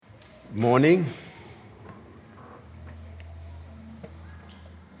Morning.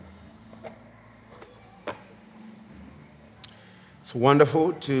 It's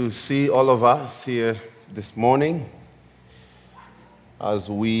wonderful to see all of us here this morning as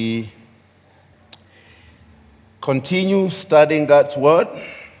we continue studying God's Word,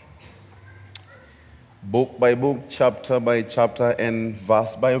 book by book, chapter by chapter, and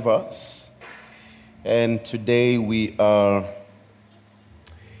verse by verse. And today we are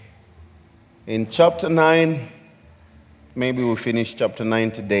in chapter 9. Maybe we'll finish chapter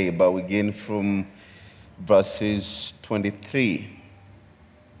 9 today, but we begin from verses 23.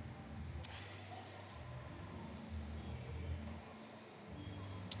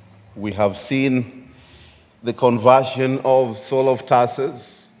 We have seen the conversion of Saul of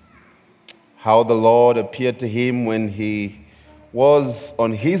Tarsus, how the Lord appeared to him when he was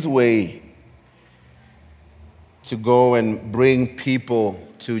on his way to go and bring people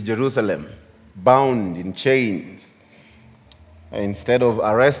to Jerusalem, bound in chains. Instead of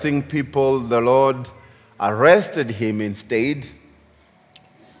arresting people, the Lord arrested him instead.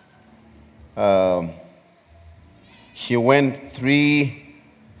 He went 3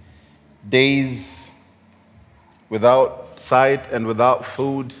 days without sight and without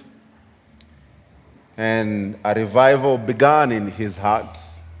food, and a revival began in his heart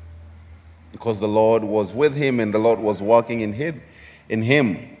because the Lord was with him and the Lord was working in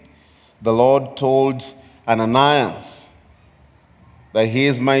him. The Lord told Ananias that he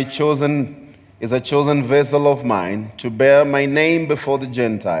is a chosen vessel of mine to bear my name before the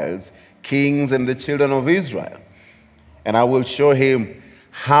Gentiles, kings, and the children of Israel. And I will show him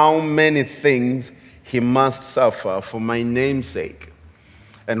how many things he must suffer for my name's sake.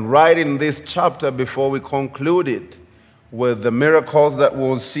 And right in this chapter, before we conclude it with the miracles that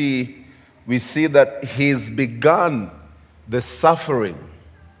we'll see, we see that he's begun the suffering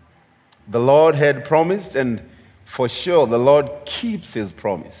the Lord had promised, and for sure the Lord keeps his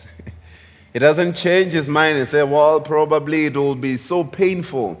promise. He doesn't change his mind and say, well, probably it will be so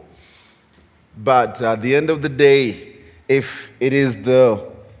painful. But at the end of the day, if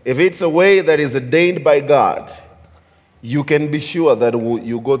it's a way that is ordained by God, you can be sure that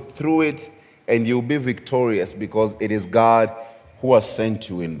you go through it and you'll be victorious because it is God who has sent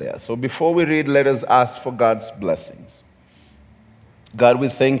you in there. So before we read, let us ask for God's blessings. God, we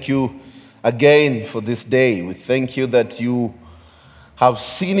thank you again for this day. We thank you that you have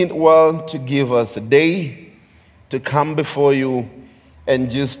seen it well to give us a day to come before you and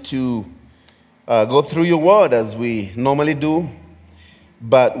just to go through your word as we normally do,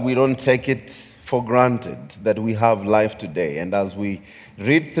 but we don't take it for granted that we have life today. And as we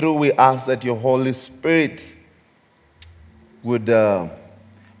read through, we ask that your Holy Spirit would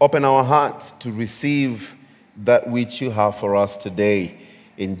open our hearts to receive that which you have for us today.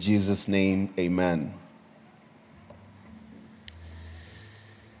 In Jesus' name, amen.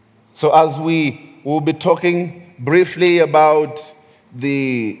 So as we will be talking briefly about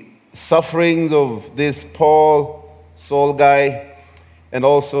the sufferings of this Saul guy, and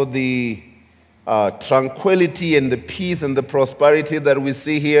also the tranquility and the peace and the prosperity that we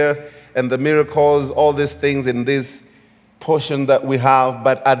see here, and the miracles, all these things in this portion that we have.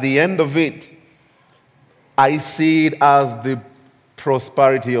 But at the end of it, I see it as the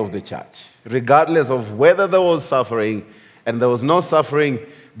prosperity of the church. Regardless of whether there was suffering and there was no suffering,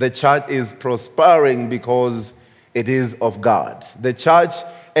 the church is prospering because it is of God. The church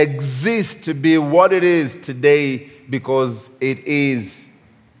exists to be what it is today because it is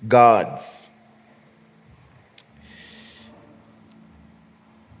God's.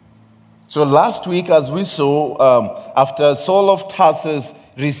 So last week, as we saw, after Saul of Tarsus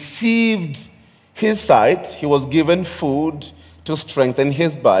received his sight, he was given food to strengthen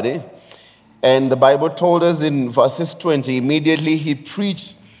his body. And the Bible told us in verses 20, immediately he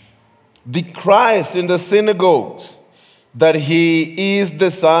preached the Christ in the synagogues, that he is the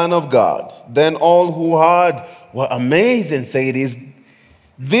Son of God. Then all who heard were amazed and said, is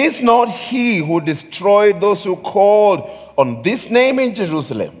this not he who destroyed those who called on this name in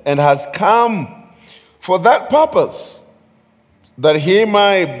Jerusalem and has come for that purpose, that he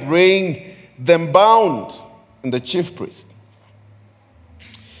might bring them bound? And the chief priest.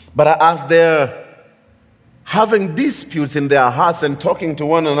 But as they're having disputes in their hearts and talking to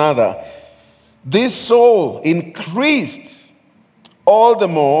one another, this Saul increased all the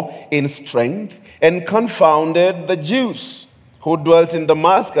more in strength and confounded the Jews who dwelt in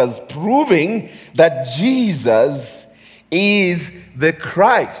Damascus, proving that Jesus is the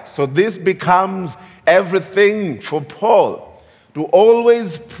Christ. So this becomes everything for Paul, to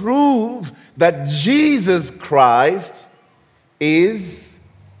always prove that Jesus Christ is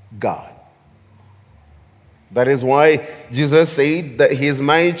God. That is why Jesus said that he is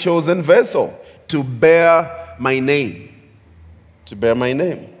my chosen vessel to bear my name. To bear my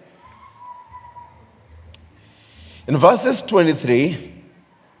name. In verses 23,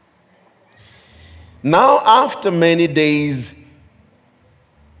 now after many days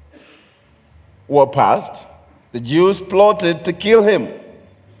were passed, the Jews plotted to kill him.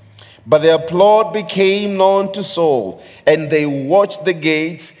 But their plot became known to Saul, and they watched the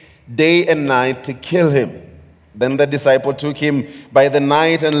gates day and night to kill him. Then the disciple took him by the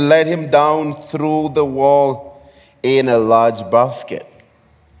night and let him down through the wall in a large basket.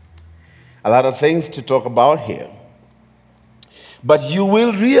 A lot of things to talk about here. But you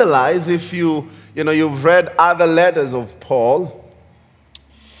will realize if you've read other letters of Paul,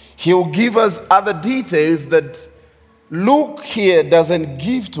 he'll give us other details that Luke here doesn't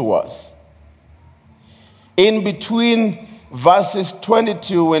give to us. In between verses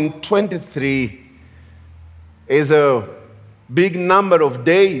 22 and 23 is a big number of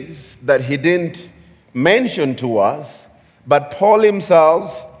days that he didn't mention to us, but Paul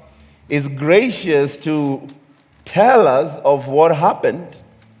himself is gracious to tell us of what happened.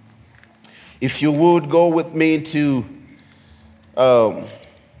 If you would go with me to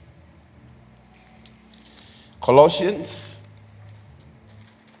Colossians.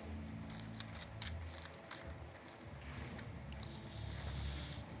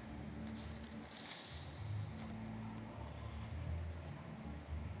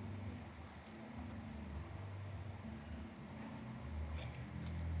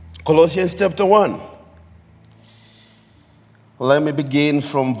 Colossians chapter 1. Let me begin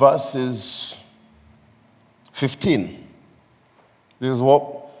from verses 15. This is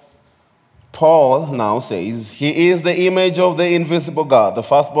what Paul now says. He is the image of the invisible God, the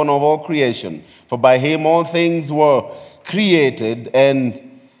firstborn of all creation. For by him all things were created,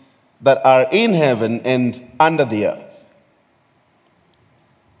 and that are in heaven and under the earth.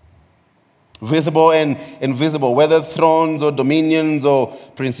 Visible and invisible, whether thrones or dominions or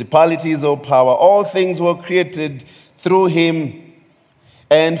principalities or power, all things were created through him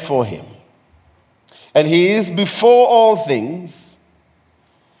and for him. And he is before all things,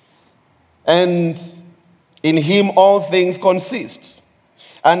 and in him all things consist.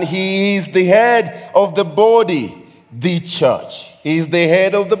 And he is the head of the body, the church. He is the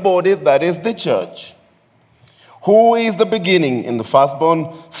head of the body, that is the church, who is the beginning and the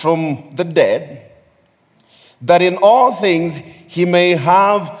firstborn from the dead, that in all things he may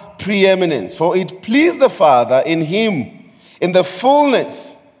have preeminence. For it pleased the Father in him, in the fullness,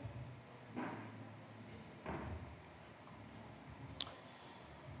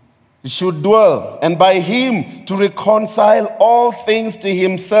 should dwell, and by him to reconcile all things to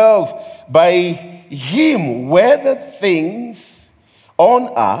himself, by him, whether things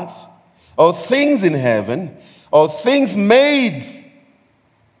on earth or things in heaven, or things made,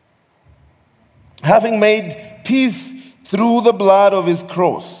 having made peace through the blood of his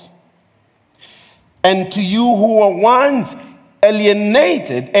cross. And to you who were once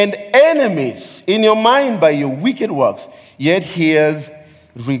alienated and enemies in your mind by your wicked works, yet he has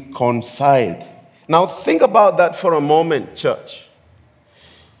reconciled. Now think about that for a moment, church.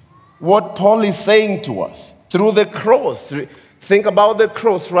 What Paul is saying to us through the cross. Think about the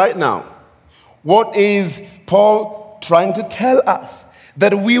cross right now. What is Paul trying to tell us?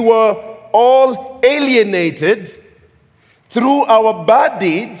 That we were all alienated through our bad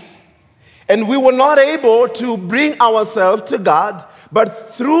deeds, and we were not able to bring ourselves to God,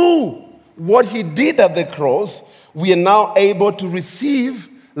 but through what he did at the cross, we are now able to receive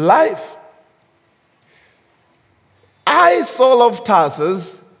life. I, Saul of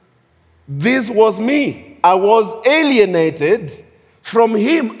Tarsus, this was me. I was alienated from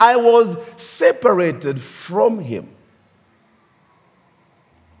him. I was separated from him.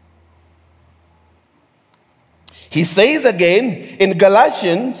 He says again in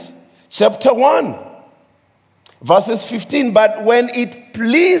Galatians chapter 1, verses 15, but when it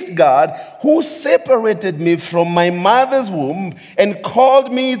pleased God, who separated me from my mother's womb and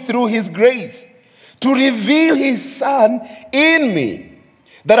called me through his grace, to reveal his Son in me,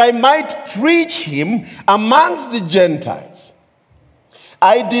 that I might preach him amongst the Gentiles.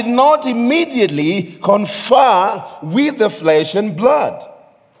 I did not immediately confer with the flesh and blood,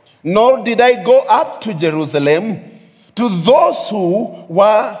 nor did I go up to Jerusalem to those who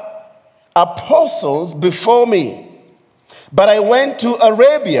were apostles before me. But I went to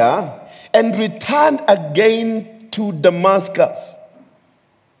Arabia and returned again to Damascus.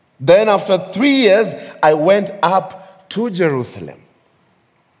 Then after 3 years, I went up to Jerusalem.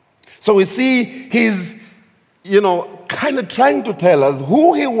 So we see he's kind of trying to tell us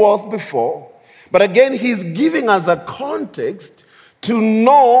who he was before. But again, he's giving us a context to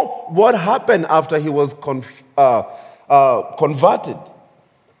know what happened after he was converted.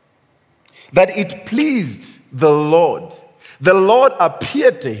 That it pleased the Lord. The Lord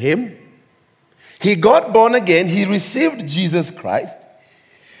appeared to him. He got born again. He received Jesus Christ.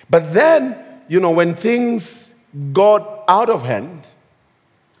 But then, when things got out of hand,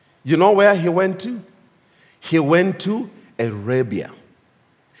 you know where he went to? He went to Arabia.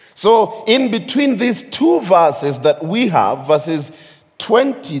 So in between these two verses that we have, verses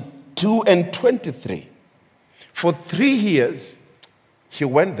 22 and 23, for 3 years, he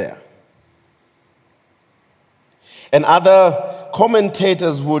went there. And other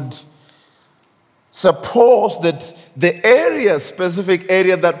commentators would suppose that the specific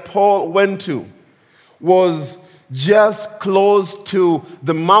area that Paul went to was just close to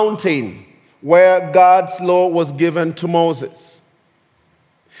the mountain where God's law was given to Moses.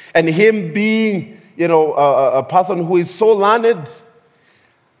 And him being, a person who is so learned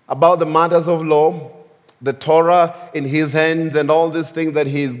about the matters of law, the Torah in his hands and all these things that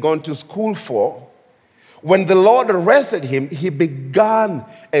he's gone to school for, when the Lord arrested him, he began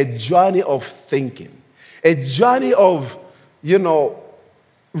a journey of thinking, a journey of,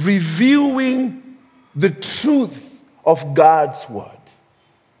 reviewing the truth of God's word.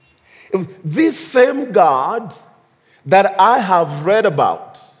 This same God that I have read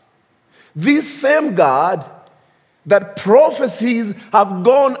about, this same God that prophecies have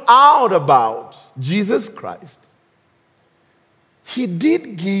gone out about, Jesus Christ, he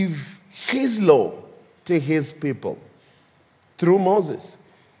did give his law to his people through Moses,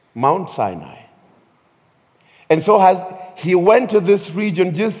 Mount Sinai. And so as he went to this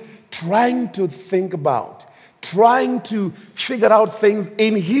region just trying to think about, trying to figure out things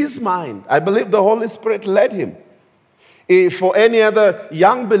in his mind, I believe the Holy Spirit led him. If for any other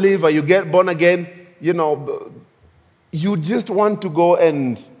young believer, you get born again, you just want to go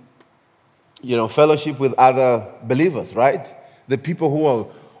and, fellowship with other believers, right? The people who are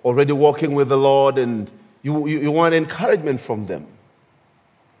already walking with the Lord, and you want encouragement from them.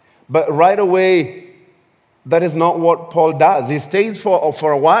 But right away, that is not what Paul does. He stays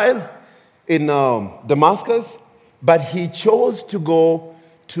for a while in Damascus, but he chose to go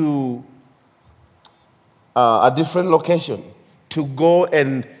to a different location to go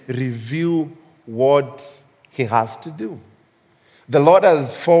and review what he has to do. The Lord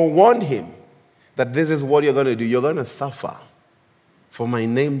has forewarned him that this is what you're going to do. You're going to suffer for my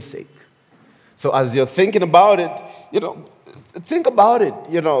name's sake. So as you're thinking about it, think about it.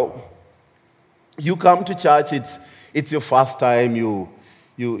 You come to church, it's your first time,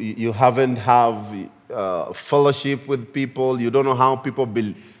 you haven't have fellowship with people, you don't know how people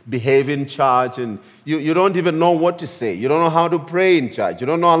behave in church, and you don't even know what to say. You don't know how to pray in church. You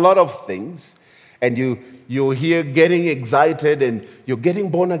don't know a lot of things. And you're here getting excited, and you're getting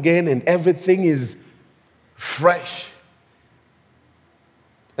born again, and everything is fresh.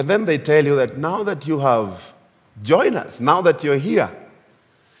 And then they tell you that now that you have joined us, now that you're here,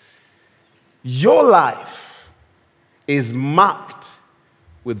 your life is marked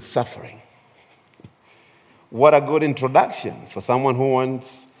with suffering. What a good introduction for someone who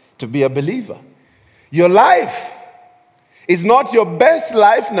wants to be a believer. Your life is not your best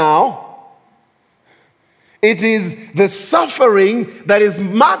life now. It is the suffering that is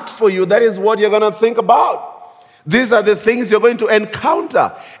marked for you. That is what you're going to think about. These are the things you're going to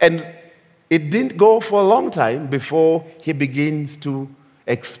encounter. And it didn't go for a long time before he begins to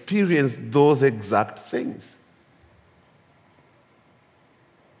experience those exact things.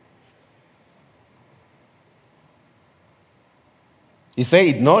 He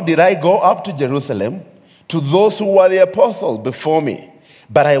said, "Nor did I go up to Jerusalem to those who were the apostles before me,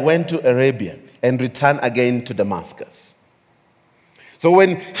 but I went to Arabia and returned again to Damascus." So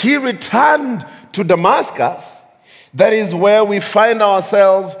when he returned to Damascus, that is where we find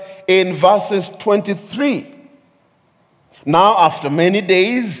ourselves in verses 23. Now, after many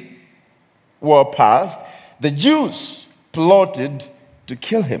days were passed, the Jews plotted to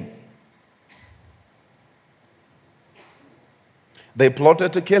kill him. They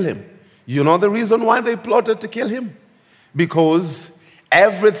plotted to kill him. You know the reason why they plotted to kill him? Because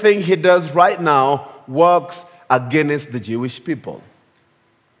everything he does right now works against the Jewish people.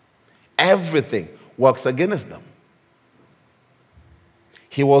 Everything works against them.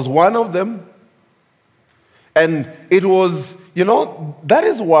 He was one of them. And it was, that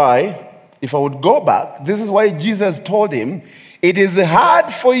is why, if I would go back, this is why Jesus told him, it is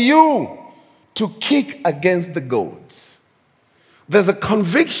hard for you to kick against the goads. There's a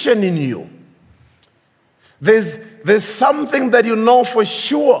conviction in you There's something that you know for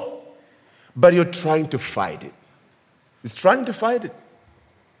sure, but you're trying to fight it. He's trying to fight it.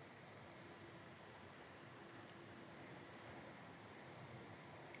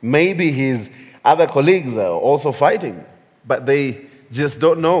 Maybe his other colleagues are also fighting, but they just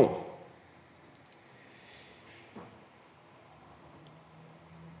don't know.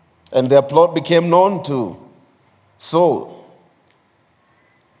 And their plot became known to Saul.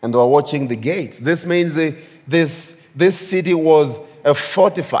 And they were watching the gates. This means this city was a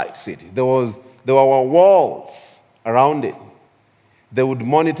fortified city. There were walls around it. They would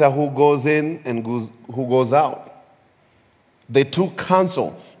monitor who goes in and who goes out. They took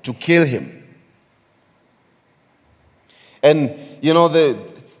counsel to kill him. And,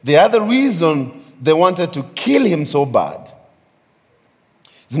 the other reason they wanted to kill him so bad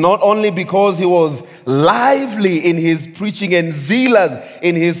is not only because he was lively in his preaching and zealous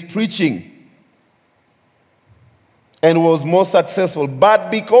in his preaching and was more successful, but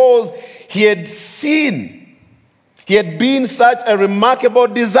because he had been such a remarkable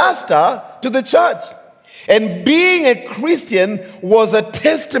disaster to the church. And being a Christian was a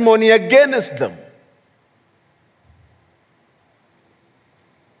testimony against them.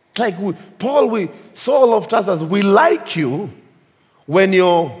 Like Saul of Tarsus, we like you when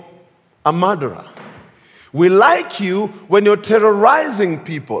you're a murderer. We like you when you're terrorizing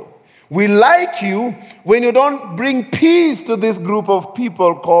people. We like you when you don't bring peace to this group of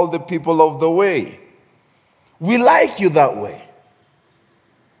people called the people of the way. We like you that way.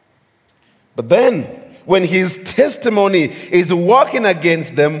 But then, when his testimony is working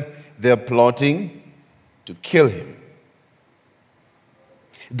against them, they're plotting to kill him.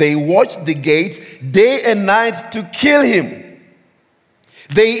 They watch the gates day and night to kill him.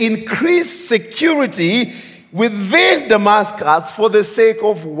 They increase security within Damascus for the sake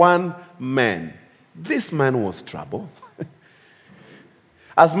of one man. This man was trouble.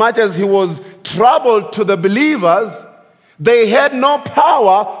 As much as he was trouble to the believers, they had no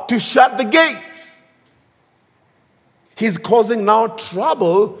power to shut the gates. He's causing now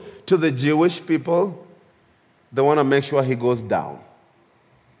trouble to the Jewish people. They want to make sure he goes down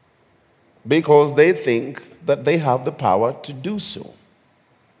because they think that they have the power to do so.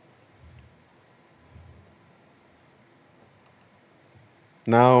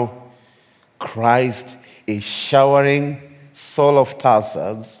 Now, Christ is showering Saul of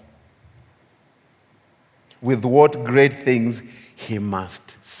Tarsus with what great things he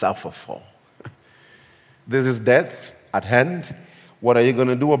must suffer for. This is death at hand. What are you going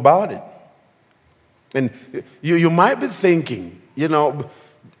to do about it? And you might be thinking,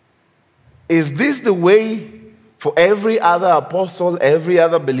 is this the way for every other apostle, every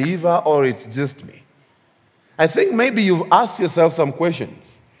other believer, or it's just me? I think maybe you've asked yourself some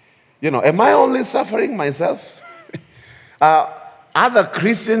questions. Am I only suffering myself? Are other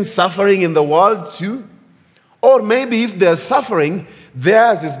Christians suffering in the world too? Or maybe if they're suffering,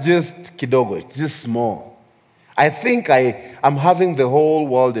 theirs is just kidogo, it's just small. I think I'm having the whole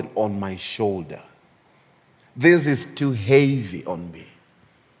world on my shoulder. This is too heavy on me.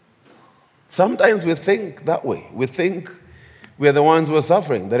 Sometimes we think that way. We think we're the ones who are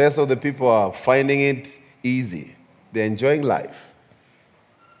suffering. The rest of the people are finding it easy. They're enjoying life.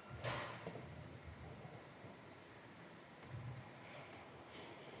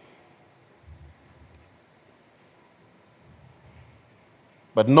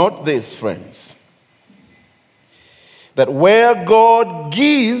 But note this, friends, that where God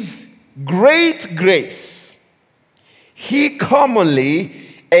gives great grace, he commonly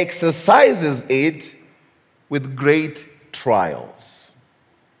exercises it with great trials.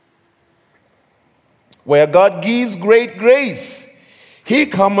 Where God gives great grace, he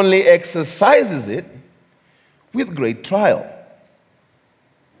commonly exercises it with great trial.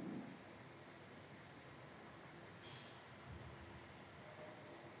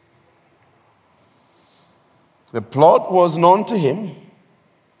 The plot was known to him,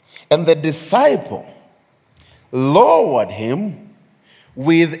 and the disciple lowered him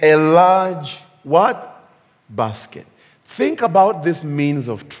with a large what? Basket. Think about this means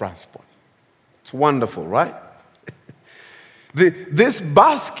of transport. It's wonderful, right? These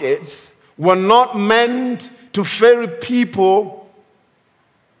baskets were not meant to ferry people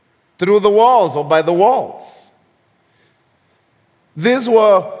through the walls or by the walls. These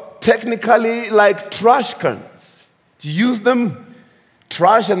were technically like trash cans. You use them,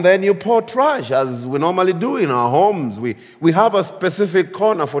 trash, and then you pour trash, as we normally do in our homes. We have a specific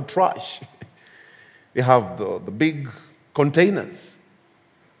corner for trash. We have the big containers.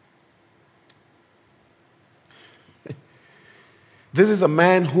 This is a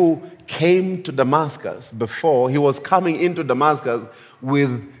man who came to Damascus before. He was coming into Damascus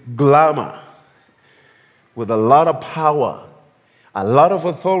with glamour, with a lot of power, a lot of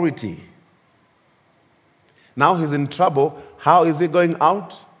authority. Now he's in trouble. How is he going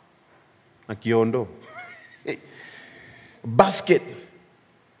out? Akiondo. Basket.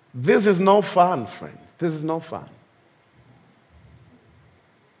 This is no fun, friends. This is no fun.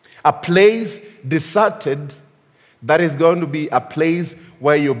 A place deserted, that is going to be a place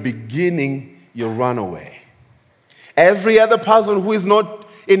where you're beginning your runaway. Every other person who is not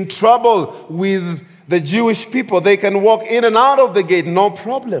in trouble with the Jewish people, they can walk in and out of the gate, no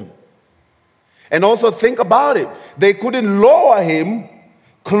problem. And also think about it. They couldn't lower him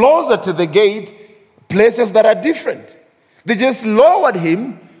closer to the gate, places that are different. They just lowered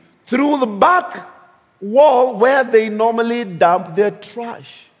him through the back wall where they normally dump their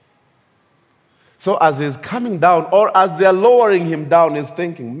trash. So as he's coming down, or as they're lowering him down, he's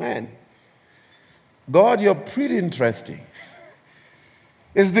thinking, man, God, you're pretty interesting.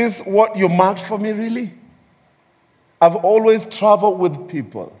 Is this what you marked for me, really? I've always traveled with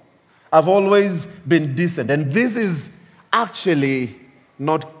people. I've always been decent. And this is actually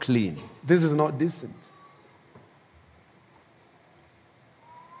not clean. This is not decent.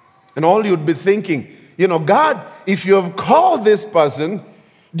 And all you'd be thinking, God, if you have called this person,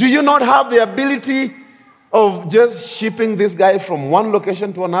 do you not have the ability of just shipping this guy from one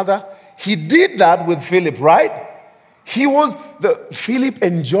location to another? He did that with Philip, right? Philip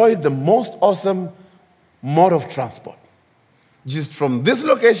enjoyed the most awesome mode of transport. Just from this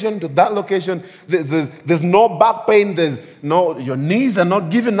location to that location, there's no back pain, your knees are not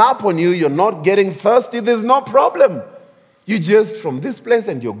giving up on you, you're not getting thirsty, there's no problem. You just from this place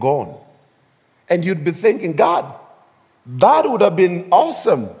and you're gone. And you'd be thinking, God, that would have been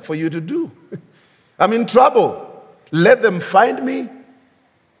awesome for you to do. I'm in trouble. Let them find me?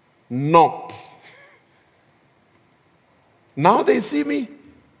 Not. Now they see me,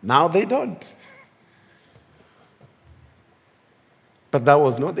 now they don't. But that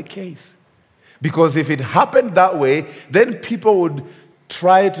was not the case. Because if it happened that way, then people would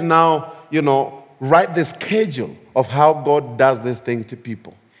try to now, write the schedule of how God does these things to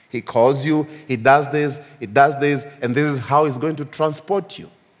people. He calls you, he does this, and this is how he's going to transport you.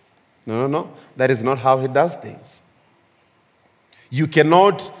 No. That is not how he does things. You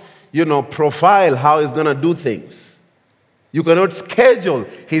cannot, profile how he's going to do things. You cannot schedule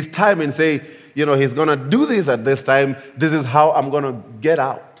his time and say, he's going to do this at this time. This is how I'm going to get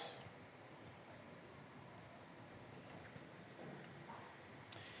out.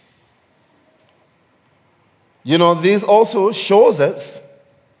 This also shows us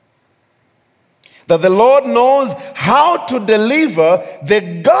that the Lord knows how to deliver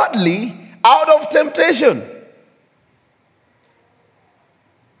the godly out of temptation.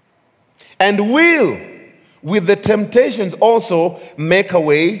 And will, with the temptations, also make a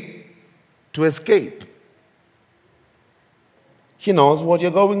way to escape. He knows what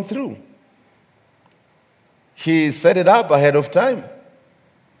you're going through. He set it up ahead of time.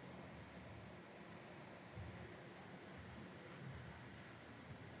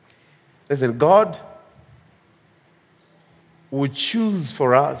 Listen, God will choose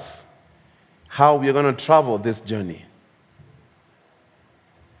for us how we're going to travel this journey.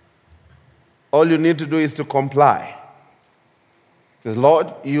 All you need to do is to comply. Says,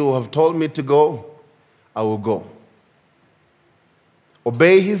 Lord, you have told me to go, I will go.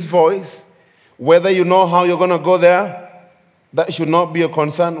 Obey his voice. Whether you know how you're going to go there, that should not be a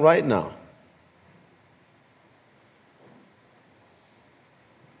concern right now.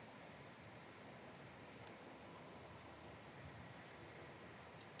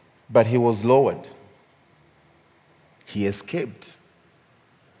 But he was lowered. He escaped.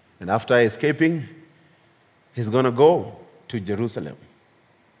 And after escaping, he's going to go to Jerusalem.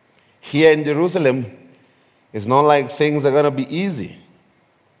 Here in Jerusalem, it's not like things are going to be easy.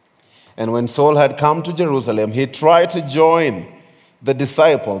 And when Saul had come to Jerusalem, he tried to join the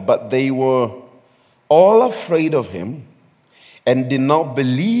disciples, but they were all afraid of him and did not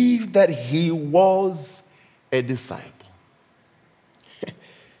believe that he was a disciple.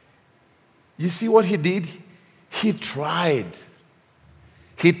 You see what he did? He tried.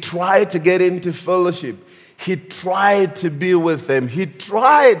 He tried to get into fellowship. He tried to be with them. He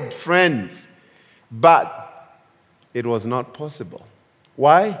tried, friends. But it was not possible.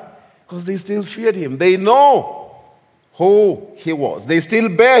 Why? Because they still feared him. They know who he was. They still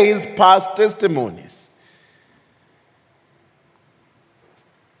bear his past testimonies.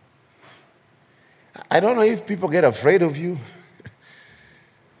 I don't know if people get afraid of you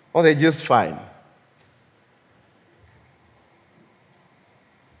or they're just fine.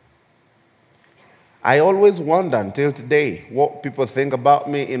 I always wonder until today what people think about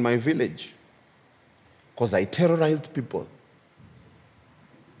me in my village, because I terrorized people.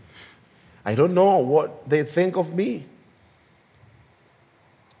 I don't know what they think of me.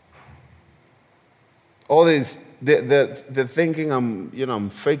 All this, they're thinking I'm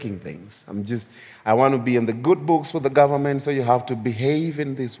faking things. I want to be in the good books for the government, so you have to behave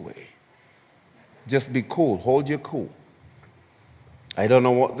in this way. Just be cool, hold your cool. I don't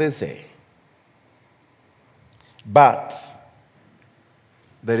know what they say. But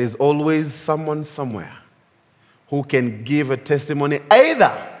there is always someone somewhere who can give a testimony.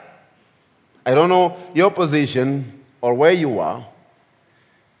 Either, I don't know your position or where you are,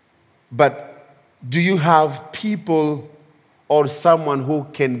 but do you have people or someone who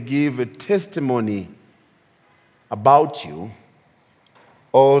can give a testimony about you,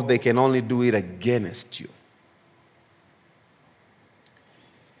 or they can only do it against you?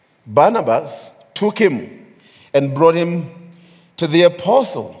 Barnabas took him and brought him to the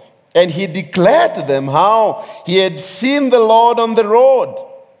apostles, and he declared to them how he had seen the Lord on the road,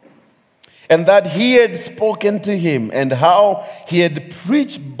 and that he had spoken to him, and how he had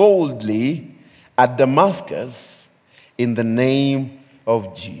preached boldly at Damascus in the name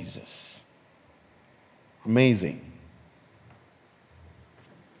of Jesus. Amazing.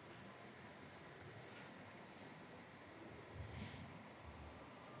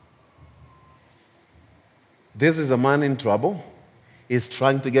 This is a man in trouble. He's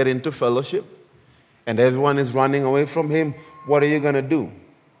trying to get into fellowship, and everyone is running away from him. What are you going to do?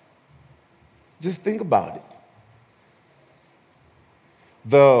 Just think about it.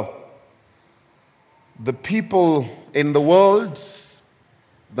 The people in the world,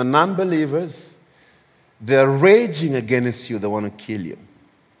 the non-believers, they're raging against you. They want to kill you.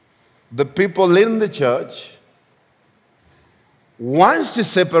 The people in the church want to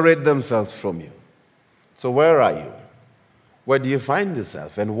separate themselves from you. So where are you? Where do you find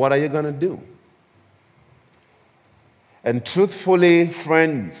yourself? And what are you going to do? And truthfully,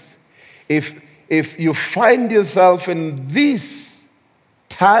 friends, if you find yourself in this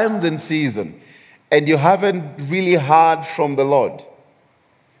time and season and you haven't really heard from the Lord,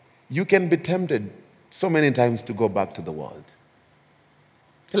 you can be tempted so many times to go back to the world.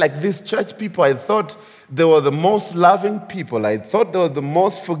 Like these church people, I thought they were the most loving people. I thought they were the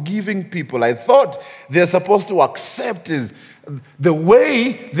most forgiving people. I thought they're supposed to accept is the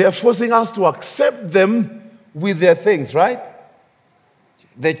way they're forcing us to accept them with their things, right?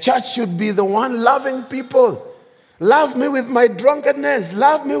 The church should be the one loving people. Love me with my drunkenness.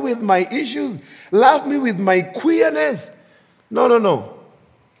 Love me with my issues. Love me with my queerness. No.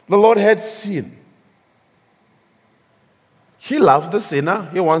 The Lord had sin. He loves the sinner.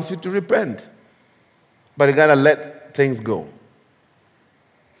 He wants you to repent. But you got to let things go.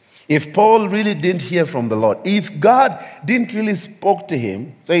 If Paul really didn't hear from the Lord, if God didn't really spoke to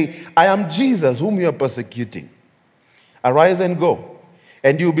him, say, I am Jesus whom you are persecuting. Arise and go.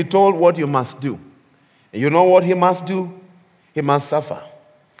 And you'll be told what you must do. And you know what he must do? He must suffer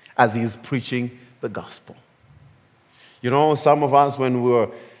as he is preaching the gospel. You know, some of us, when we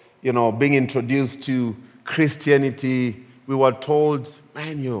were, being introduced to Christianity, we were told,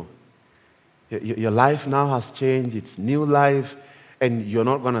 man, your life now has changed. It's new life, and you're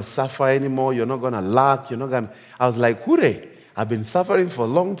not going to suffer anymore. You're not going to lack. You're not going to... I was like, hooray, I've been suffering for a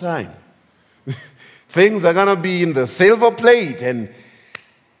long time. Things are going to be in the silver plate, and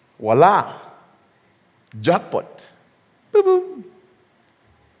voila, jackpot. Boom, boom.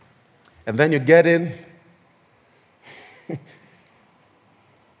 And then you get in.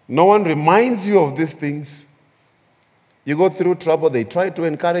 No one reminds you of these things. You go through trouble, they try to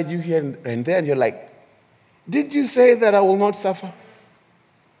encourage you here and there, and you're like, didn't you say that I will not suffer?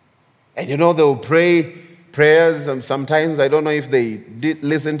 And they will pray prayers, and sometimes, I don't know if they did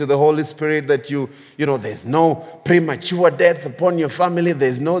listen to the Holy Spirit, that there's no premature death upon your family,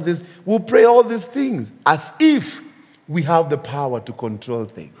 there's no this. We'll pray all these things as if we have the power to control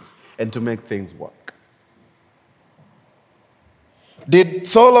things and to make things work. Did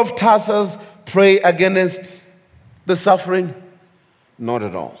Saul of Tarsus pray against the suffering? Not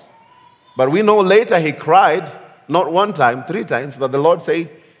at all. But we know later he cried, not one time, 3 times, but the Lord said,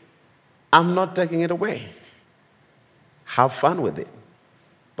 I'm not taking it away. Have fun with it.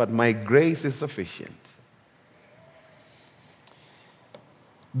 But my grace is sufficient.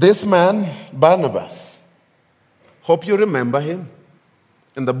 This man, Barnabas, hope you remember him.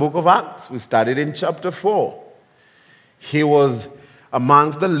 In the book of Acts, we studied in chapter 4. He was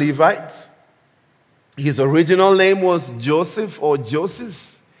amongst the Levites. His original name was Joseph or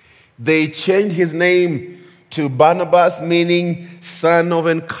Joseph. They changed his name to Barnabas, meaning son of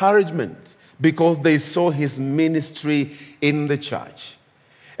encouragement, because they saw his ministry in the church.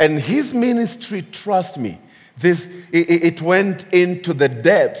 And his ministry, trust me, it went into the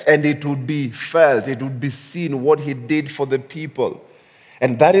depths, and it would be felt, it would be seen what he did for the people.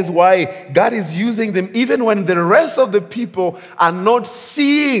 And that is why God is using them even when the rest of the people are not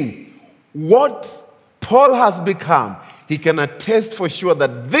seeing what Paul has become. He can attest for sure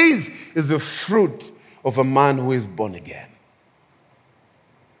that this is the fruit of a man who is born again.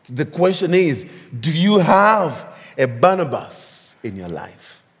 The question is, do you have a Barnabas in your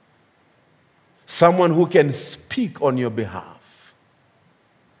life? Someone who can speak on your behalf?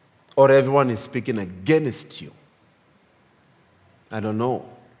 Or everyone is speaking against you? I don't know.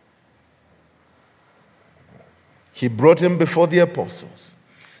 He brought him before the apostles.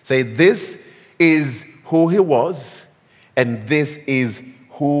 Say, this is who he was, and this is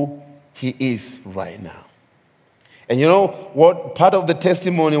who he is right now. And you know what part of the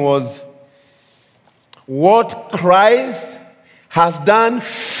testimony was? What Christ has done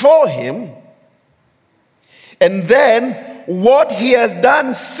for him, and then what he has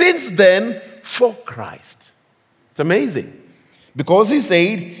done since then for Christ. It's amazing. Because he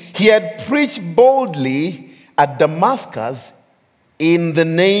said he had preached boldly at Damascus in the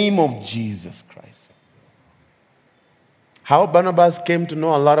name of Jesus Christ. How Barnabas came to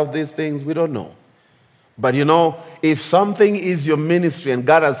know a lot of these things, we don't know. But you know, if something is your ministry and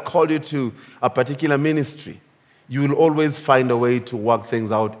God has called you to a particular ministry, you will always find a way to work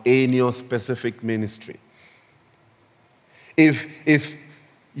things out in your specific ministry. If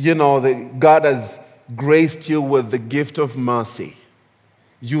you know that God has graced you with the gift of mercy,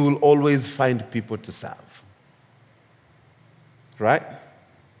 you will always find people to serve. Right?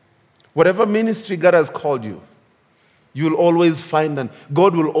 Whatever ministry God has called you, you'll always find, and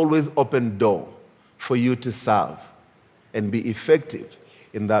God will always open door for you to serve and be effective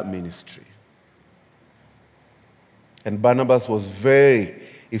in that ministry. And Barnabas was very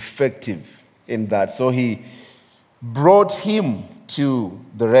effective in that. So he brought him to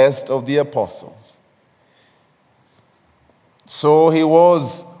the rest of the apostles. So he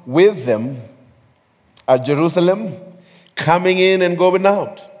was with them at Jerusalem, coming in and going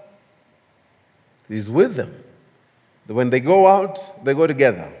out. He's with them. When they go out, they go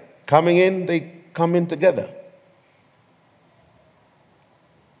together. Coming in, they come in together.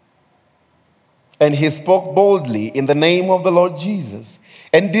 And he spoke boldly in the name of the Lord Jesus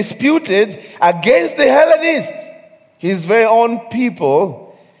and disputed against the Hellenists, his very own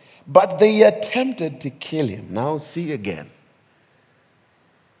people, but they attempted to kill him. Now see again.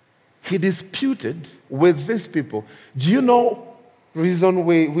 He disputed with these people. Do you know the reason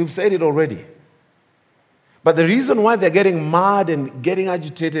we've said it already? But the reason why they're getting mad and getting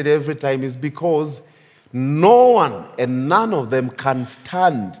agitated every time is because no one and none of them can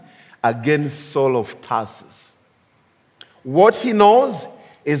stand against Saul of Tarsus. What he knows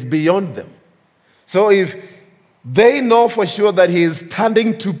is beyond them. So if they know for sure that he is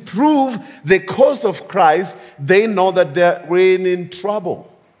standing to prove the cause of Christ, they know that they're in trouble.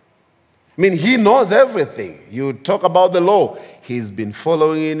 I mean, he knows everything. You talk about the law, he's been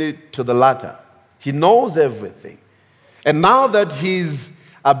following it to the latter. He knows everything. And now that he's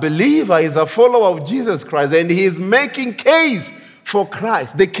a believer, he's a follower of Jesus Christ, and he's making case for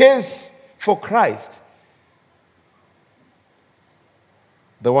Christ, the case for Christ.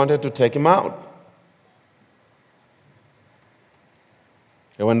 They wanted to take him out.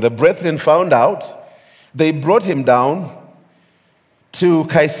 And when the brethren found out, they brought him down to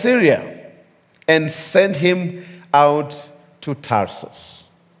Caesarea and sent him out to Tarsus.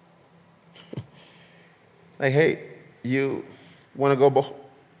 Like, hey, you want to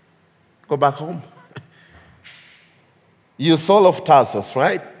go back home? You Saul of Tarsus,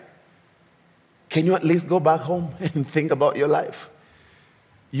 right? Can you at least go back home and think about your life?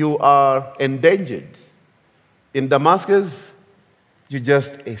 You are endangered. In Damascus, you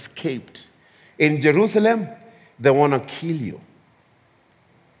just escaped. In Jerusalem, they want to kill you.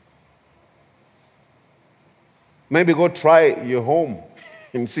 Maybe go try your home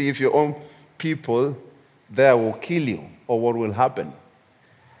and see if your own people there will kill you or what will happen.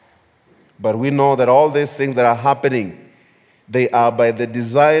 But we know that all these things that are happening, they are by the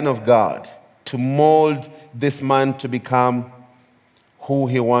design of God to mold this man to become who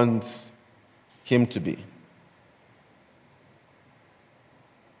he wants him to be.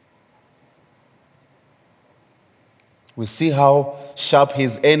 We see how sharp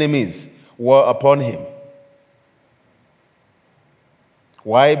his enemies were upon him.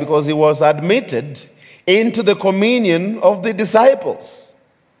 Why? Because he was admitted into the communion of the disciples,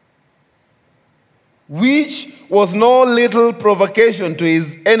 which was no little provocation to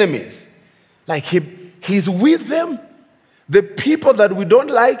his enemies. Like he's with them. The people that we don't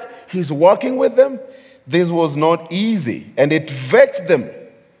like, he's walking with them. This was not easy, and it vexed them. It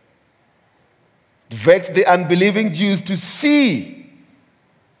vexed the unbelieving Jews to see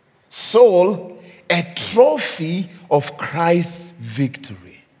Saul a trophy of Christ's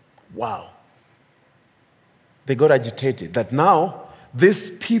victory. Wow. They got agitated that now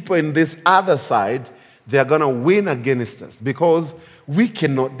these people in this other side, they are going to win against us because we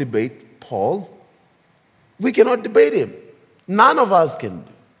cannot debate Paul. We cannot debate him. None of us can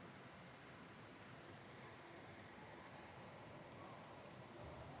do.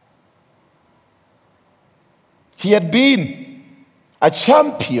 He had been a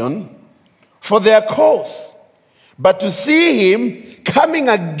champion for their cause. But to see him coming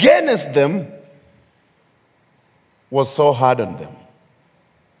against them was so hard on them.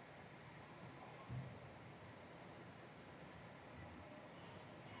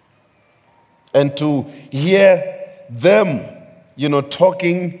 And to hear them,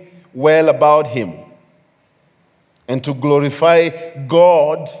 talking well about him and to glorify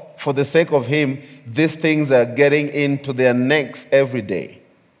God for the sake of him, these things are getting into their necks every day.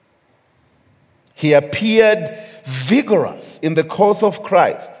 He appeared vigorous in the cause of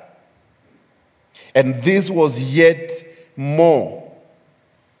Christ. And this was yet more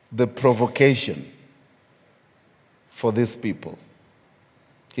the provocation for these people.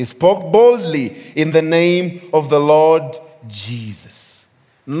 He spoke boldly in the name of the Lord Jesus.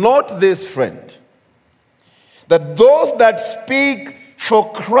 Note this, friend, that those that speak for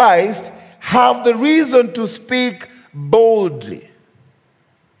Christ have the reason to speak boldly.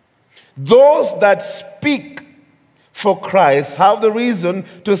 Those that speak for Christ have the reason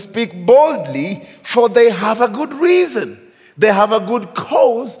to speak boldly, for they have a good reason. They have a good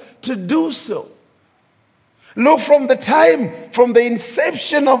cause to do so. Look, from the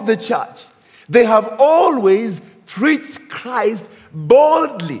inception of the church, they have always preached Christ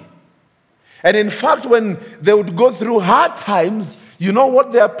boldly. And in fact, when they would go through hard times, you know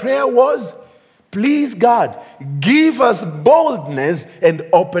what their prayer was? Please, God, give us boldness and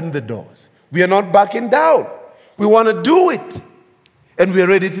open the doors. We are not backing down. We want to do it. And we are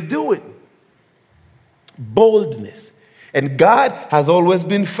ready to do it. Boldness. And God has always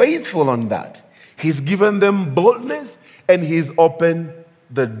been faithful on that. He's given them boldness and he's opened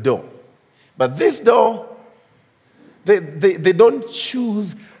the door. But this door, they don't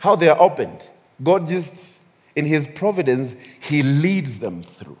choose how they are opened. God just, in his providence, he leads them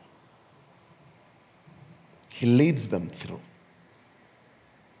through. He leads them through.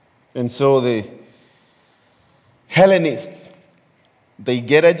 And so the Hellenists, they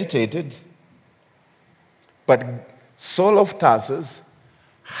get agitated, but Saul of Tarsus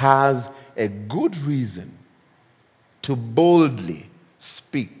has a good reason to boldly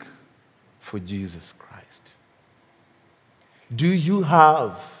speak for Jesus Christ. Do you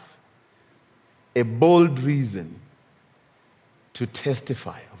have a bold reason to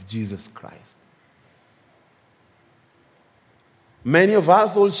testify of Jesus Christ? Many of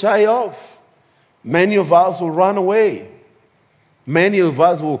us will shy off. Many of us will run away. Many of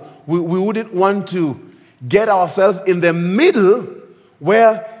us we wouldn't want to get ourselves in the middle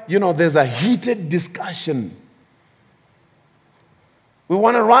where, there's a heated discussion. We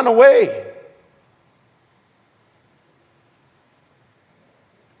want to run away.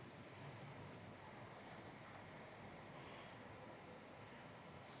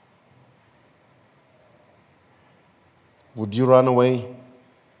 Would you run away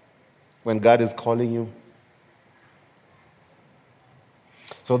when God is calling you?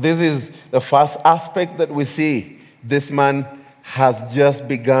 So this is the first aspect that we see. This man has just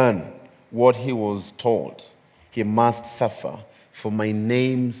begun what he was told. He must suffer for my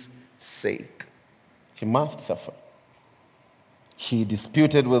name's sake. He must suffer. He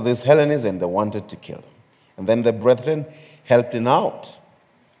disputed with these Hellenists and they wanted to kill him. And then the brethren helped him out.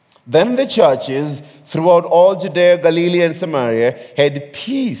 Then the churches throughout all Judea, Galilee, and Samaria had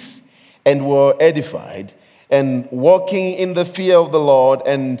peace and were edified, and walking in the fear of the Lord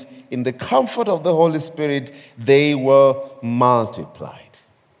and in the comfort of the Holy Spirit, they were multiplied.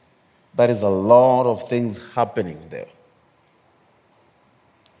 That is a lot of things happening there.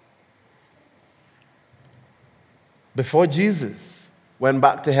 Before Jesus went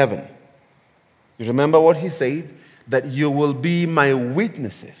back to heaven, you remember what he said? That you will be my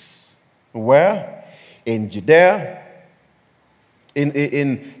witnesses. Where? In Judea,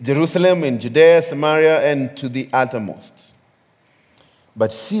 in Jerusalem, in Judea, Samaria, and to the uttermost.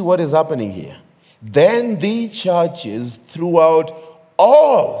 But see what is happening here. Then the churches throughout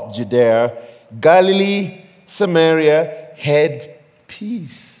all Judea, Galilee, Samaria had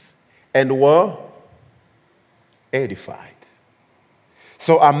peace and were edified.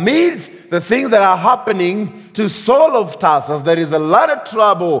 So amidst the things that are happening to Saul of Tarsus, there is a lot of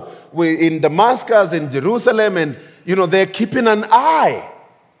trouble in Damascus, in Jerusalem, and they're keeping an eye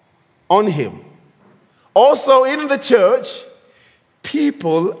on him. Also in the church,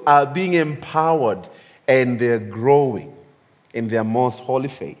 people are being empowered and they're growing in their most holy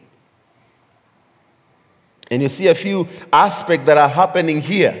faith. And you see a few aspects that are happening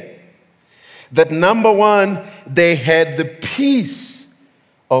here. That number one, they had the peace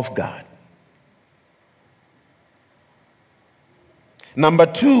of God. Number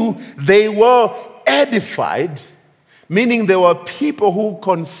two, they were edified, meaning there were people who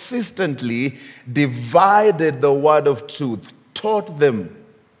consistently divided the word of truth, taught them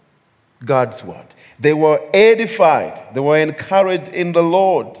God's word. They were edified. They were encouraged in the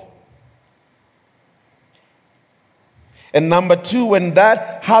Lord. And number two, when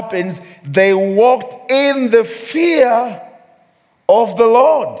that happens, they walked in the fear of the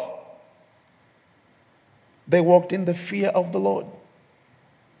Lord. They walked in the fear of the Lord.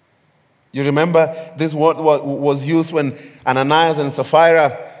 You remember this word was used when Ananias and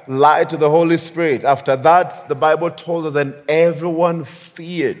Sapphira lied to the Holy Spirit. After that, the Bible told us that everyone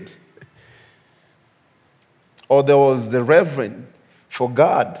feared. Or there was the reverence for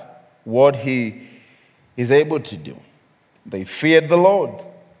God, what He is able to do. They feared the Lord.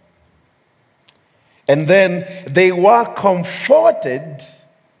 And then they were comforted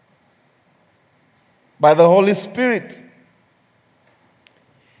by the Holy Spirit.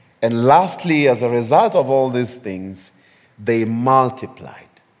 And lastly, as a result of all these things, they multiplied.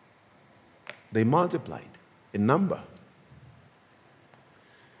 They multiplied in number.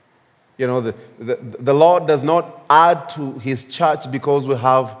 The Lord does not add to His church because we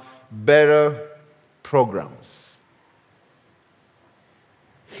have better programs.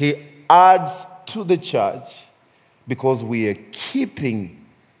 He adds to the church because we are keeping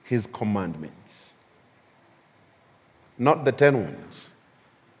His commandments, not the 10 ones.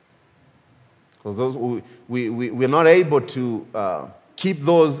 Because those we're not able to keep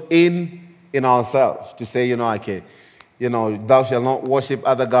those in ourselves to say, thou shalt not worship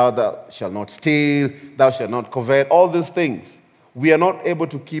other gods, thou shalt not steal, thou shalt not covet, all these things. We are not able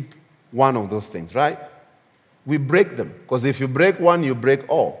to keep one of those things, right? We break them, because if you break one, you break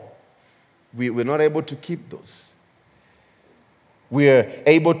all. We're not able to keep those. We are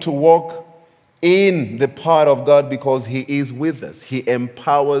able to walk in the power of God because He is with us. He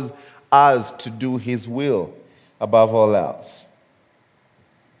empowers us to do His will above all else.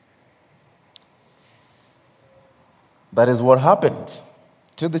 That is what happened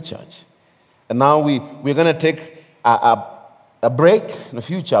to the church. And now we're going to take a break in a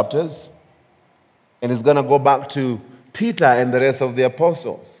few chapters, and it's going to go back to Peter and the rest of the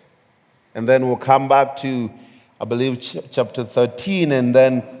apostles. And then we'll come back to, I believe, chapter 13, and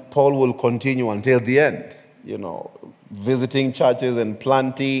then Paul will continue until the end, visiting churches and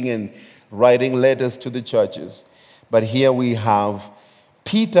planting and writing letters to the churches. But here we have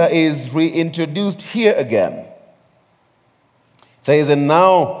Peter is reintroduced here again. It says, and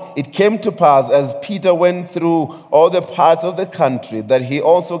now it came to pass as Peter went through all the parts of the country that he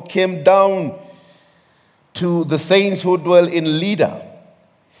also came down to the saints who dwell in Lydda.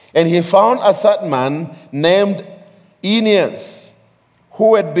 And he found a certain man named Aeneas,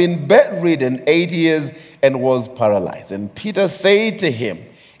 who had been bedridden 8 years and was paralyzed. And Peter said to him,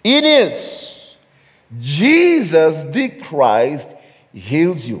 Aeneas, Jesus the Christ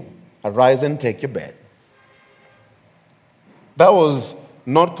heals you. Arise and take your bed. That was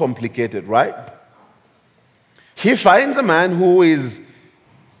not complicated, right? He finds a man who is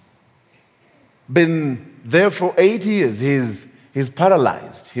been there for 8 years. He's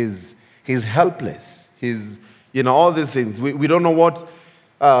paralyzed. He's helpless. He's, all these things. We don't know what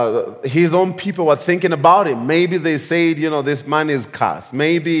his own people were thinking about him. Maybe they said, this man is cursed.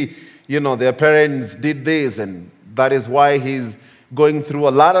 Maybe, their parents did this, and that is why he's going through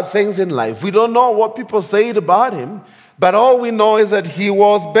a lot of things in life. We don't know what people said about him, but all we know is that he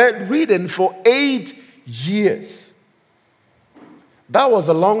was bedridden for 8 years. That was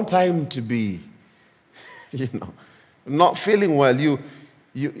a long time to be, not feeling well. You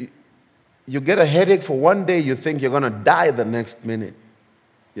get a headache for one day, you think you're going to die the next minute.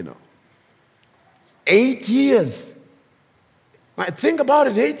 8 years. Right, think about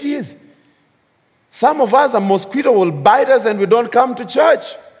it, 8 years. Some of us, a mosquito will bite us and we don't come to church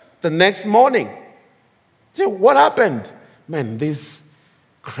the next morning. So what happened? Man, these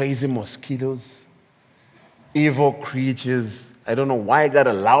crazy mosquitoes, evil creatures, I don't know why God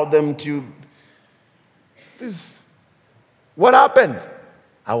allowed them to. What happened?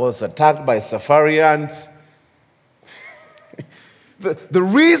 I was attacked by safari ants. The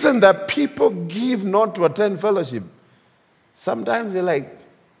reason that people give not to attend fellowship, sometimes you're like,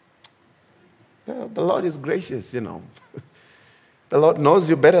 the Lord is gracious, The Lord knows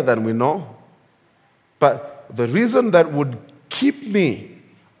you better than we know. But the reason that would keep me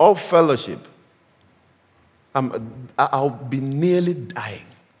off fellowship, I'll be nearly dying.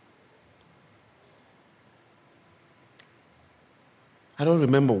 I don't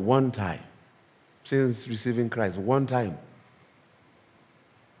remember one time since receiving Christ, one time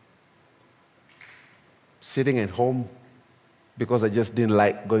sitting at home because I just didn't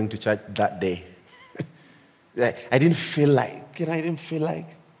like going to church that day. I didn't feel like,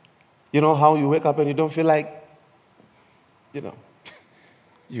 you know how you wake up and you don't feel like, you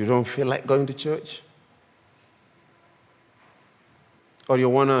don't feel like going to church? Or you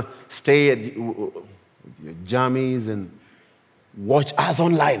want to stay at your jammies and watch us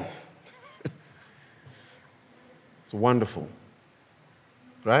online. It's wonderful,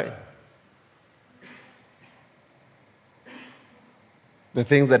 right? The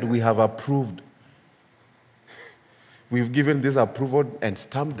things that we have approved, we've given this approval and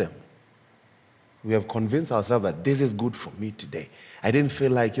stamped them. We have convinced ourselves that this is good for me today. I didn't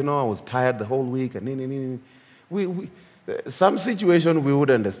feel like, I was tired the whole week. And some situation we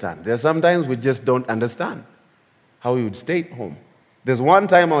would understand. There's sometimes we just don't understand how we would stay home. There's one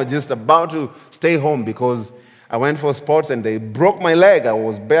time I was just about to stay home because I went for sports and they broke my leg. I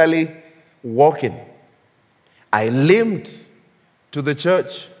was barely walking. I limped to the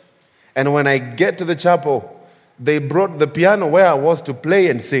church. And when I get to the chapel, they brought the piano where I was to play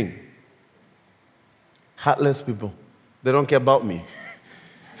and sing. Heartless people. They don't care about me.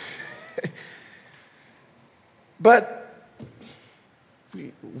 But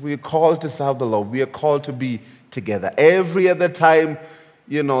we're called to serve the Lord. We are called to be together. Every other time,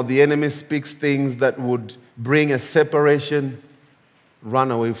 the enemy speaks things that would bring a separation, run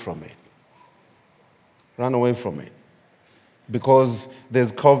away from it. Run away from it. Because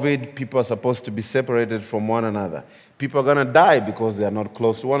there's COVID, people are supposed to be separated from one another. People are going to die because they are not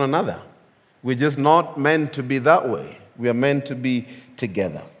close to one another. We're just not meant to be that way. We are meant to be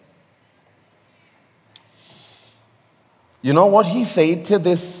together. You know what he said to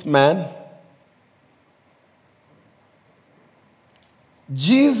this man?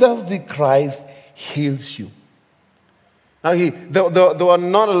 Jesus the Christ heals you. Now, there were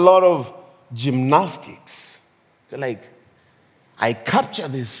not a lot of gymnastics. Like, I capture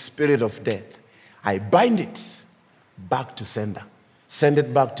this spirit of death. I bind it back to sender. Send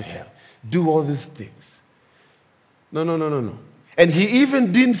it back to hell. Do all these things. No. And he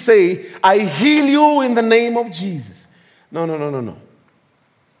even didn't say, I heal you in the name of Jesus. No.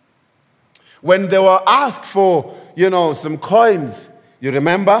 When they were asked for, some coins, you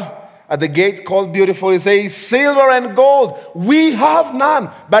remember? At the gate called Beautiful, he says, silver and gold, we have none.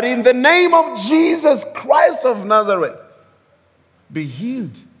 But in the name of Jesus Christ of Nazareth, be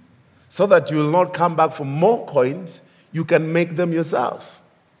healed. So that you will not come back for more coins. You can make them yourself.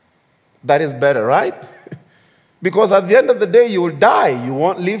 That is better, right? Because at the end of the day, you will die. You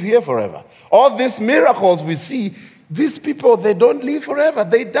won't live here forever. All these miracles we see, these people, they don't live forever.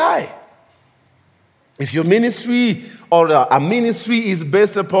 They die. If your ministry or a ministry is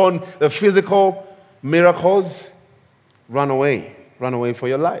based upon the physical miracles, run away. Run away for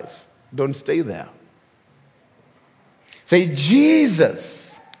your life. Don't stay there. Say,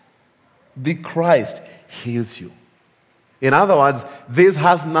 Jesus, the Christ, heals you. In other words, this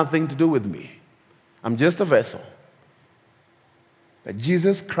has nothing to do with me. I'm just a vessel. But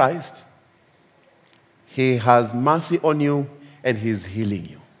Jesus Christ, he has mercy on you and he's healing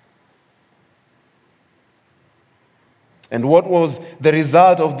you. And what was the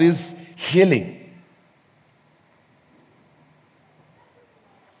result of this healing?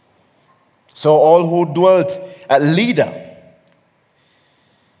 So all who dwelt at Lydda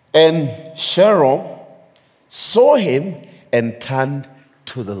and Sharon saw him and turned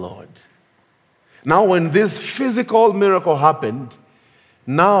to the Lord. Now, when this physical miracle happened,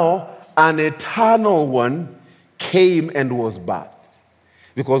 now an eternal one came and was birthed.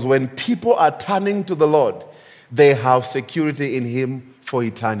 Because when people are turning to the Lord, they have security in him for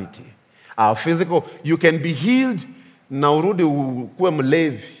eternity. Our physical, you can be healed. You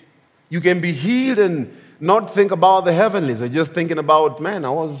can be healed and not think about the heavenlies. Or just thinking about, man, I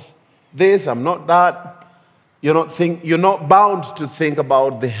was this, I'm not that. You're not bound to think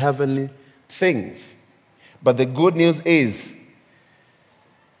about the heavenly things. But the good news is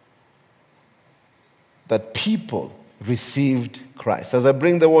that people received Christ. As I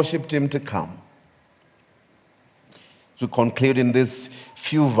bring the worship team to come, to conclude in these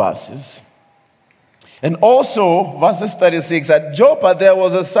few verses. And also, verses 36, at Joppa there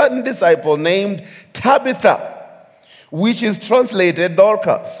was a certain disciple named Tabitha, which is translated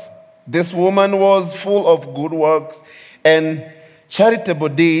Dorcas. This woman was full of good works and charitable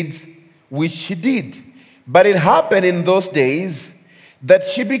deeds, which she did. But it happened in those days that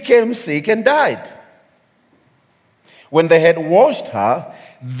she became sick and died. When they had washed her,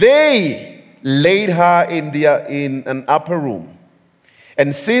 they laid her in an upper room.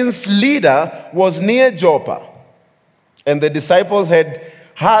 And since Lydda was near Joppa, and the disciples had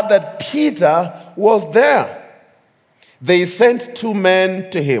heard that Peter was there, they sent 2 men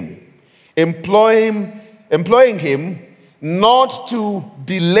to him, employing him not to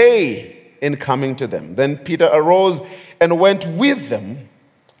delay in coming to them. Then Peter arose and went with them.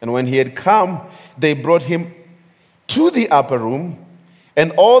 And when he had come, they brought him to the upper room,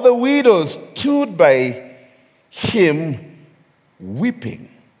 and all the widows stood by him weeping,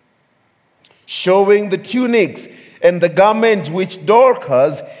 showing the tunics and the garments which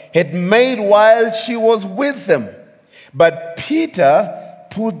Dorcas had made while she was with them. But Peter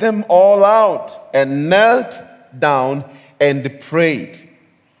put them all out and knelt down and prayed.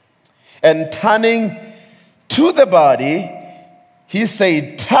 And turning to the body, he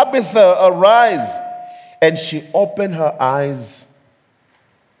said, Tabitha, arise. And she opened her eyes.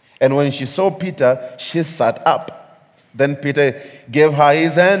 And when she saw Peter, she sat up. Then Peter gave her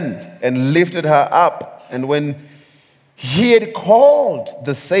his hand and lifted her up. And when he had called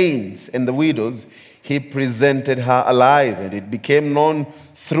the saints and the widows, he presented her alive. And it became known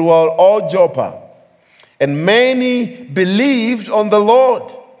throughout all Joppa. And many believed on the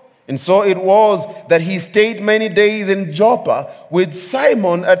Lord. And so it was that he stayed many days in Joppa with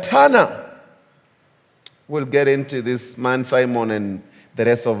Simon a tanner. We'll get into this man Simon and the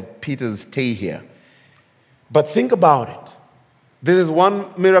rest of Peter's stay here. But think about it. This is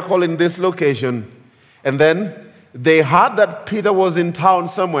one miracle in this location. And then they heard that Peter was in town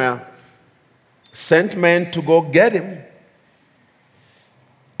somewhere, sent men to go get him.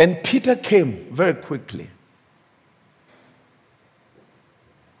 And Peter came very quickly.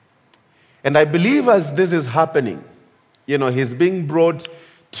 And I believe as this is happening, he's being brought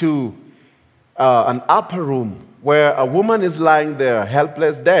to an upper room where a woman is lying there,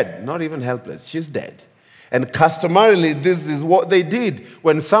 helpless, dead. Not even helpless, she's dead. And customarily, this is what they did.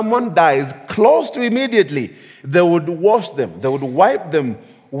 When someone dies, close to immediately, they would wash them. They would wipe them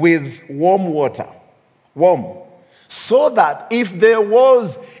with warm water. Warm. So that if there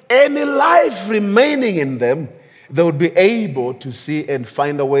was any life remaining in them, they would be able to see and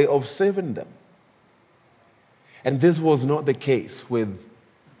find a way of saving them. And this was not the case with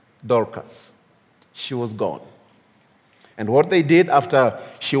Dorcas. She was gone. And what they did after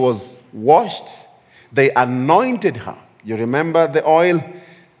she was washed, they anointed her. You remember the oil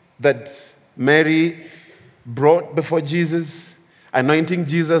that Mary brought before Jesus? Anointing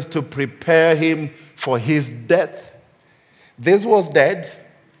Jesus to prepare him for his death. This was dead,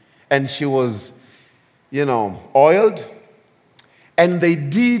 and she was, oiled. And they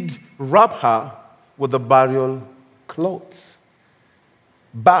did wrap her with the burial clothes.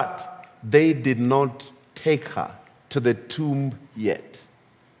 But they did not take her to the tomb yet.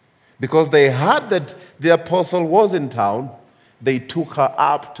 Because they heard that the apostle was in town, they took her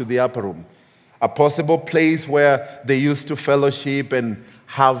up to the upper room, a possible place where they used to fellowship and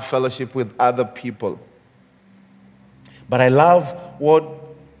have fellowship with other people. But I love what,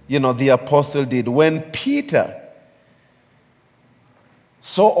 the apostle did. When Peter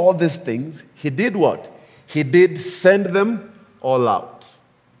saw all these things, he did what? He did send them all out.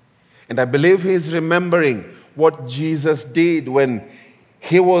 And I believe he's remembering what Jesus did when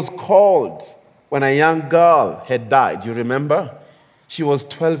he was called when a young girl had died. You remember? She was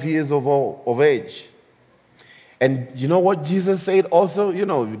 12 years of age. And you know what Jesus said also?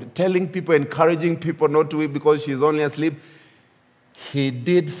 Telling people, encouraging people not to weep because she's only asleep. He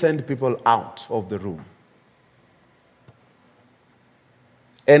did send people out of the room.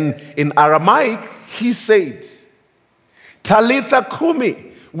 And in Aramaic, he said, Talitha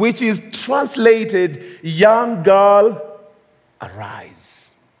Kumi, which is translated, young girl, arise.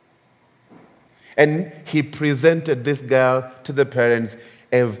 And he presented this girl to the parents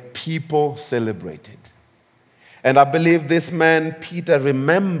as people celebrated. And I believe this man, Peter,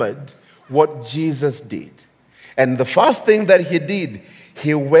 remembered what Jesus did. And the first thing that he did,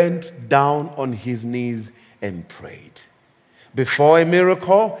 he went down on his knees and prayed. Before a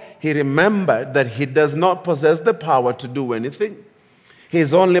miracle, he remembered that he does not possess the power to do anything. He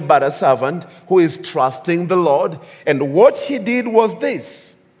is only but a servant who is trusting the Lord. And what he did was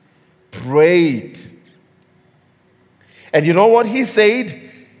this: prayed. And you know what he said?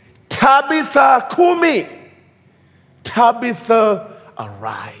 Tabitha kumi. Tabitha,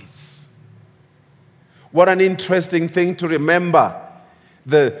 arise. What an interesting thing to remember.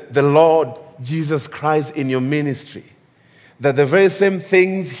 The Lord Jesus Christ in your ministry. That the very same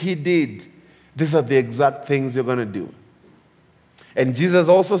things he did, these are the exact things you're going to do. And Jesus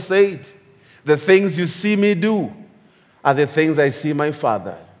also said, the things you see me do are the things I see my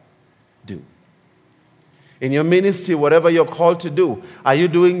Father do. In your ministry, whatever you're called to do, are you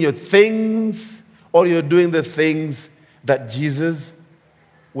doing your things or you're doing the things that Jesus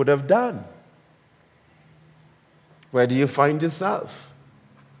would have done? Where do you find yourself?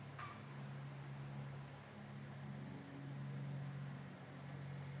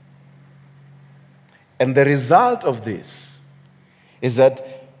 And the result of this is that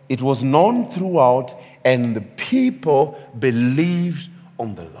it was known throughout, and the people believed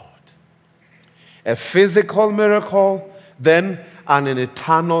on the Lord. A physical miracle, then an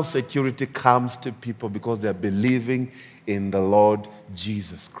eternal security comes to people because they're believing in the Lord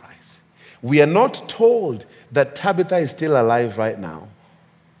Jesus Christ. We are not told that Tabitha is still alive right now.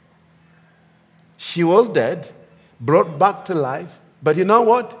 She was dead, brought back to life, but you know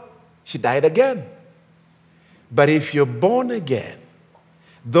what? She died again. But if you're born again,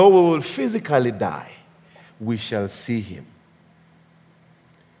 though we will physically die, we shall see him.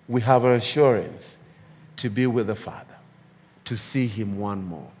 We have an assurance to be with the Father, to see him one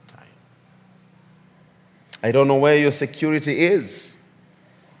more time. I don't know where your security is.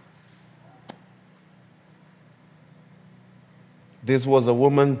 This was a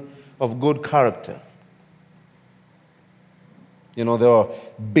woman of good character. You know, they were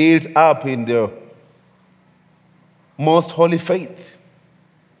built up in their most holy faith.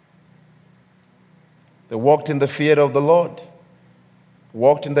 They walked in the fear of the Lord,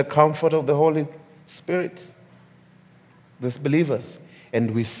 walked in the comfort of the Holy Spirit, these believers.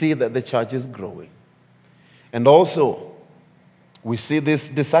 And we see that the church is growing. And also, we see this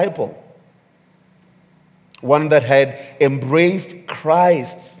disciple, one that had embraced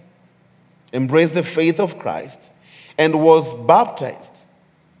Christ, embraced the faith of Christ, and was baptized.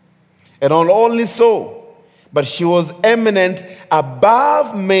 And not only so, but she was eminent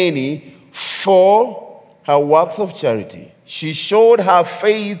above many for her works of charity. She showed her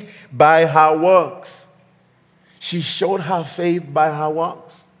faith by her works. She showed her faith by her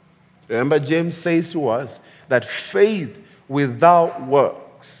works. Remember, James says to us that faith without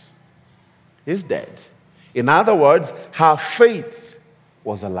works is dead. In other words, her faith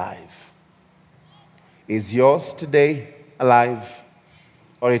was alive. Is yours today alive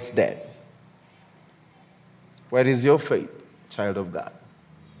or it's dead? Where is your faith, child of God?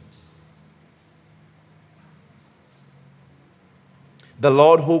 The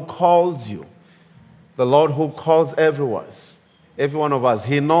Lord who calls you, the Lord who calls every one of us,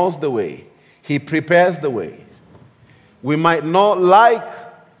 he knows the way. He prepares the way. We might not like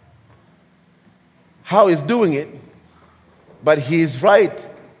how he's doing it, but he is right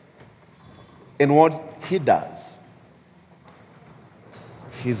in what he does.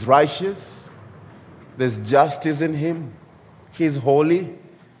 He's righteous. There's justice in him. He's holy.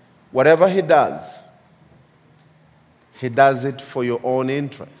 Whatever he does it for your own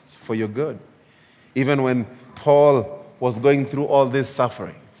interest, for your good. Even when Paul was going through all these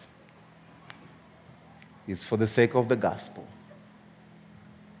sufferings, it's for the sake of the gospel.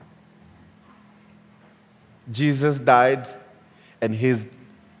 Jesus died, and his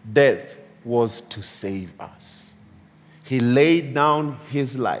death was to save us. He laid down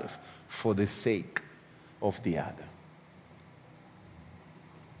his life for the sake of the other.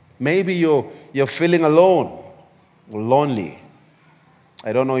 Maybe you're feeling alone or lonely.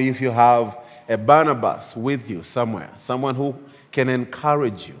 I don't know if you have a Barnabas with you somewhere, someone who can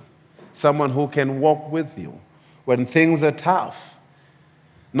encourage you, someone who can walk with you when things are tough.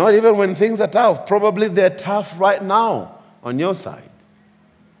 Not even when things are tough. Probably they're tough right now on your side.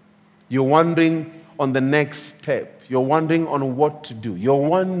 You're wondering on the next step. You're wondering on what to do. You're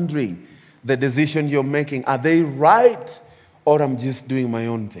wondering the decision you're making. Are they right, or I'm just doing my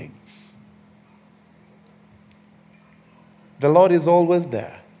own things? The Lord is always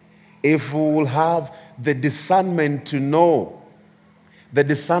there. If we will have the discernment to know, the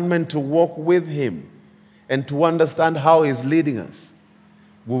discernment to walk with him, and to understand how he's leading us,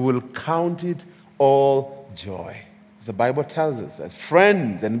 we will count it all joy. As the Bible tells us, as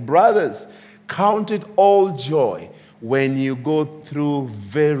friends and brothers, count it all joy when you go through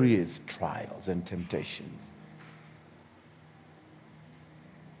various trials and temptations.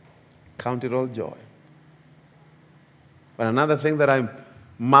 Count it all joy. But another thing that I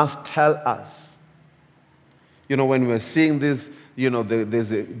must tell us When we're seeing this,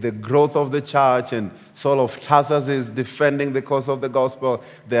 the growth of the church, and Saul of Tarsus is defending the cause of the gospel.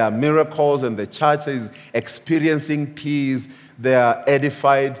 There are miracles, and the church is experiencing peace. They are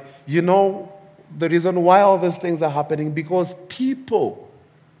edified. The reason why all these things are happening, because people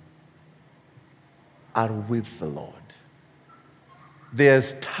are with the Lord. They are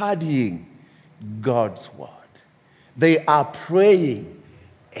studying God's word. They are praying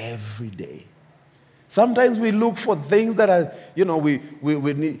every day. Sometimes we look for things that are, we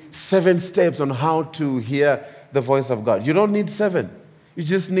need 7 steps on how to hear the voice of God. You don't need 7. You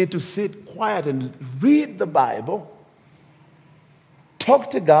just need to sit quiet and read the Bible. Talk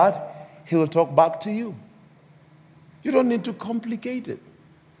to God. He will talk back to you. You don't need to complicate it.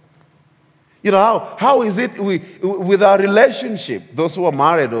 How is it with our relationship, those who are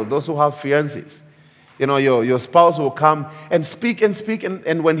married or those who have fiancés? Your spouse will come and speak,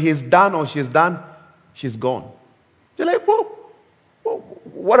 and when he's done or she's done, she's gone. You're like, whoa,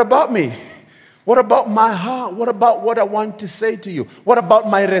 what about me? What about my heart? What about what I want to say to you? What about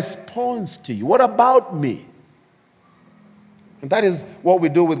my response to you? What about me? And that is what we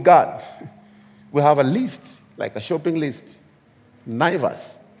do with God. We have a list, like a shopping list. 9 of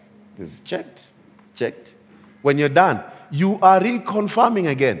us. This is checked. When you're done, you are reconfirming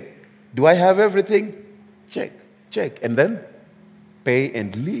again. Do I have everything? Check. And then pay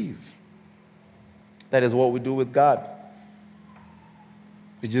and leave. That is what we do with God.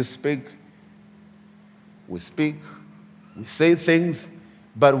 We just speak. We say things,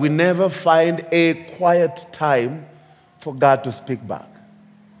 but we never find a quiet time for God to speak back.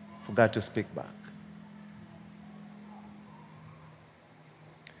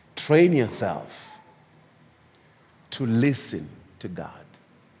 Train yourself to listen to God.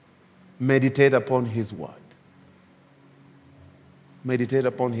 Meditate upon His word.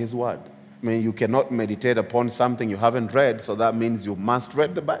 You cannot meditate upon something you haven't read, so that means you must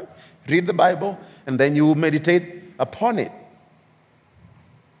read the Bible, and then you meditate upon it.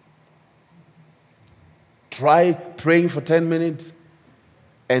 Try praying for 10 minutes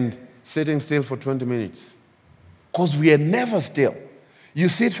and sitting still for 20 minutes. Because we are never still. You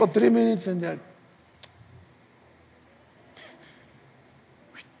sit for 3 minutes and you're like,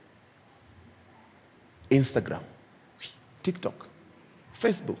 Instagram, TikTok,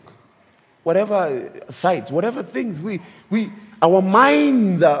 Facebook, whatever sites, whatever things, our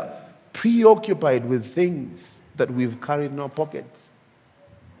minds are preoccupied with things that we've carried in our pockets.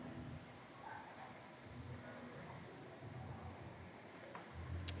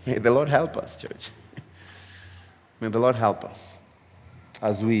 May the Lord help us, church. May the Lord help us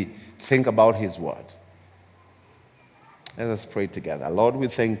as we think about His word. Let us pray together. Lord, we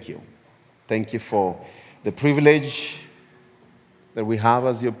thank you. Thank you for the privilege that we have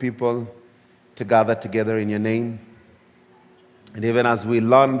as your people to gather together in your name. And even as we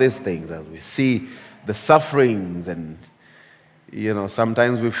learn these things, as we see the sufferings, and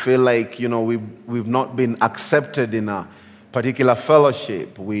sometimes we feel like we've not been accepted in a particular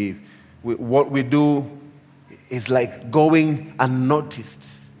fellowship. What we do is like going unnoticed.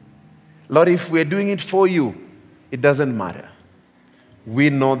 Lord, if we're doing it for you, it doesn't matter. We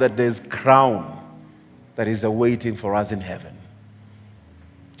know that there's crown that is awaiting for us in heaven.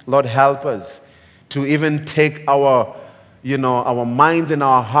 Lord, help us to even take our minds and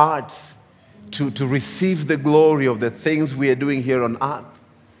our hearts to receive the glory of the things we are doing here on earth.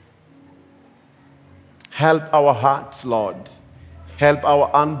 Help our hearts, Lord. Help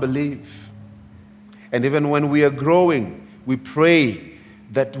our unbelief. And even when we are growing, we pray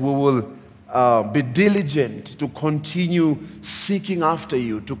that we will be diligent to continue seeking after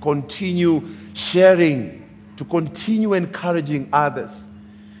you, to continue sharing, to continue encouraging others.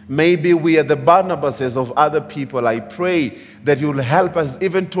 Maybe we are the Barnabases of other people. I pray that you will help us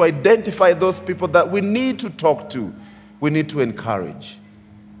even to identify those people that we need to talk to, we need to encourage.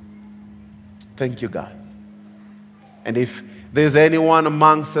 Thank you, God. And if there's anyone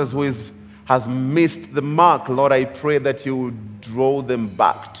amongst us who has missed the mark, Lord, I pray that you will draw them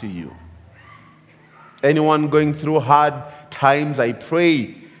back to you. Anyone going through hard times, I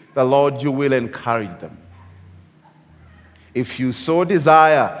pray the Lord, you will encourage them. If you so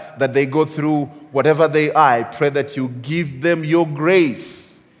desire that they go through whatever they are, I pray that you give them your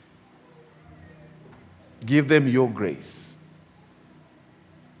grace. Give them your grace.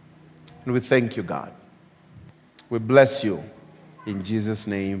 And we thank you, God. We bless you. In Jesus'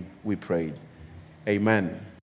 name we pray. Amen.